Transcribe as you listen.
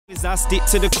I stick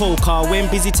to the cold car when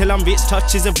busy till I'm rich,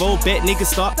 touches a roll. Bet niggas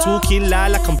start talking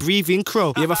loud like I'm breathing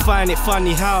crow. Yeah, I find it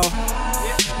funny how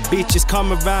bitches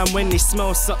come around when they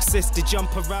smell success to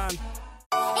jump around.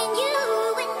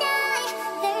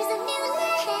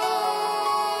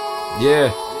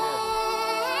 Yeah.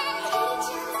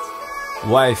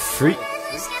 Why free?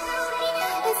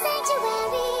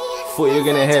 Thought you were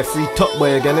gonna hear free Top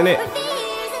Boy again, innit?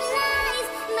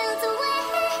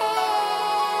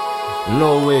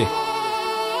 No way.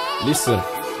 Listen.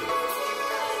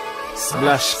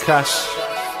 Splash cash.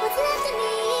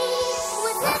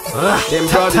 Them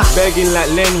brothers begging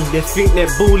like Lenny, they think they're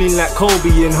balling like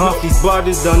Kobe. And half these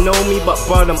brothers don't know me, but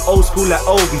bro, I'm old school like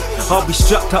Obi. I'll be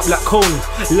strapped up like Coney,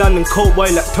 London cold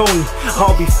boy like Tony.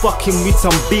 I'll be fucking with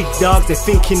some big dogs, they're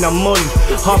thinking I'm Molly.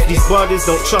 Half these brothers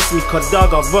don't trust me, cause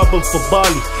dog I rub them for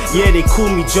Bali. Yeah, they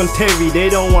call me John Terry, they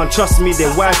don't want trust me,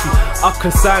 they're wifey. I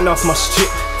can sign off my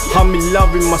strip, I'm in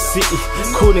love in my city.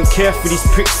 Couldn't care for these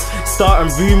pricks,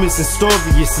 starting rumors and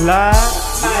stories like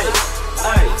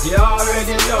you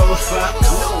already know the fact.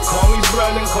 Call me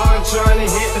brother, call him trying to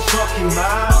hit the fucking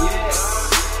map.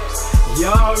 You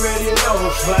already know the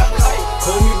fact.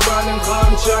 Call me brother, call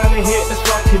him trying to hit the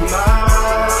fucking map.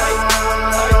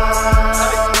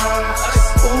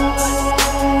 Ooh,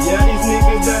 yeah, these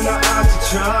niggas don't know how to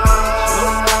try.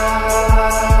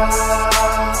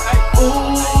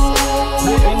 Ooh,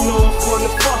 they ain't know for the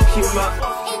fucking map.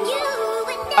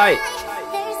 Aye.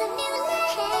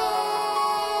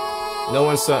 No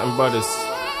one certain brothers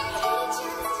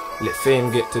let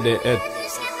fame get to their head.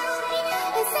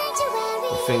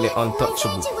 They think they're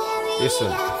untouchable.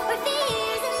 Listen,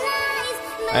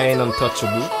 I ain't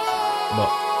untouchable, but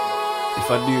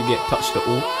if I do get touched at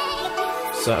all,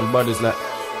 certain brothers like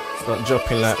start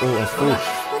dropping like autumn fruit.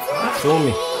 Feel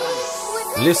me?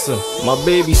 Listen, my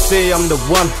baby say I'm the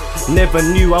one. Never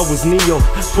knew I was Neo.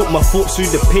 Put my thoughts through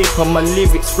the paper, my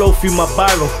lyrics flow through my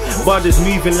biro. Brothers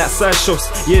moving like sideshows,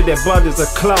 yeah, their brothers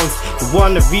are clowns. The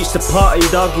one that reach the party,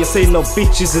 dog, you say no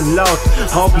bitches allowed.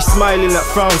 I'll be smiling at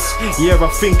frowns, yeah, I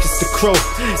think it's the crow.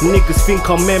 Niggas think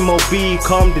I'm MOB,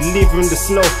 calm delivering the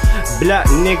snow. Black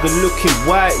nigga looking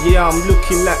white, yeah, I'm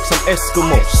looking like some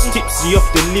Eskimo. Tipsy off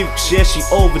the lyrics, yeah, she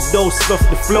overdosed off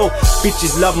the flow.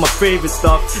 Bitches love my favorite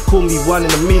dog, call me one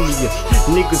in a million.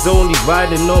 Niggas only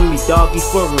riding on me, doggy,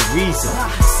 for a reason.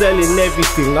 Selling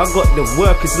everything, I got the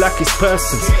workers like it's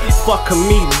persons. Fuck a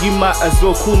me, you might as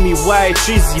well call me white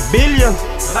Trizzy Billion.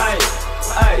 Hey,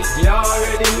 you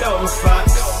already know the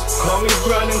facts. Call me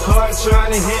brother, call him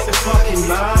trying to hit the fucking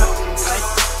mark.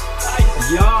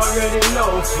 You already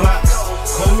know the facts.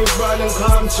 Call me brother,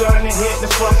 call him trying to hit the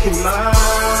fucking mark.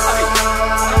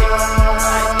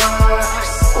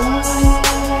 Ooh,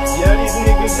 yeah, these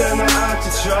niggas don't know how to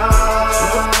try.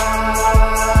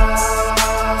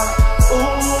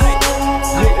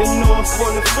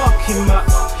 On the fucking map.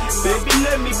 Baby,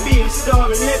 let me be a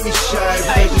star and let me shine.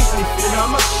 Baby, sniffing on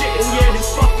my shit and yeah, they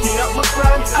fucking up my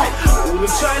grind. All I'm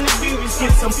trying to do is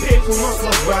get some paper off my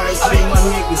rhymes. Say my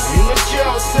niggas in the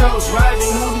jail cells,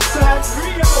 riding all the time.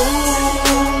 Ooh,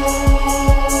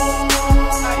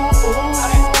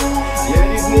 yeah,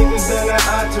 these niggas don't know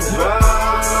how to ride.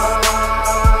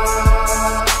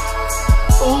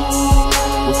 Ooh,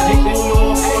 we'll take the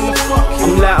north on the fucking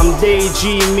I'm like I'm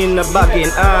daydreaming about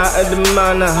getting out of the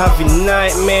manor, having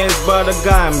nightmares about a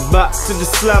guy. I'm back to the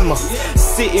slammer,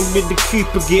 sitting with the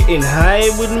Cooper, getting high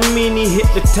with the mini,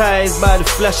 hypnotized by the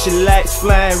flashing lights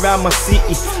flying around my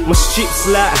city. My strips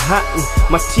like Hatton,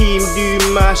 my team do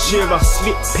my share. I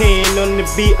spit pain on the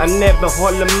beat, I never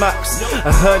holler max.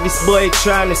 I heard this boy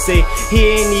trying to say he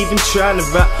ain't even trying to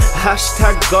rap.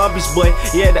 Hashtag garbage boy,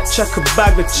 yeah, that track a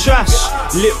bag of trash.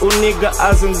 Little nigga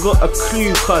hasn't got a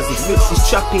clue, cause he thinks he's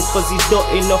trapping cause he's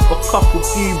dotting off a couple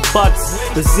few buds.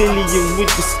 Brazilian with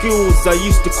the skills, I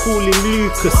used to call him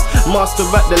Lucas. Master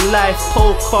at the life,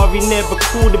 poker, he never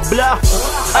called a bluff.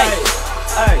 Hey,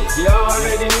 you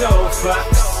already know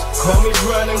facts. Call me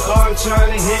brother, call him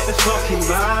trying to hit the fucking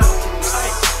mark.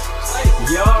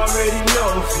 You already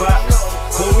know facts.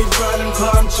 Call me brother,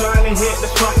 call him trying to hit the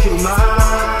fucking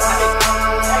mark.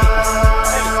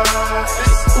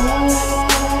 Ooh,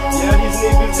 yeah, these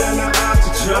niggas don't know how to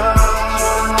try.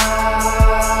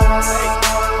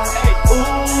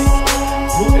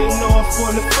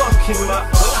 On the fucking map.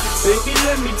 Baby,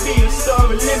 let me be a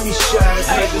star and let me shine.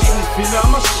 Niggas sniffing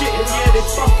on my shit and yeah, they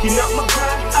fucking up my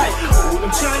grind. All I'm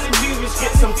trying to do is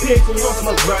get some paper off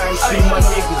my grind. See my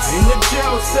niggas in the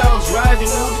jail cells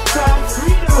riding all the time.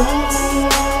 Ooh,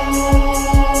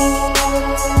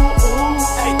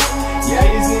 yeah,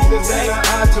 these niggas ain't know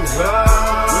how to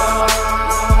ride.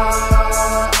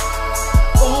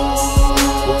 Ooh,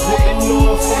 we're putting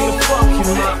north on the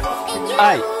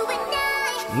Aye,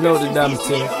 know the damn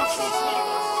thing.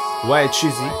 White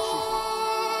Chizzy,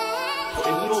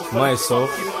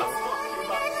 myself,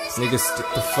 niggas stick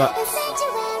to facts.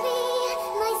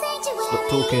 Stop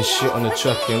talking shit on the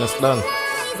track, you understand?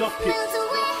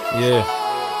 Yeah.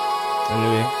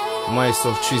 Anyway,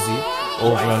 myself, Chizzy,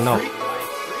 over and out.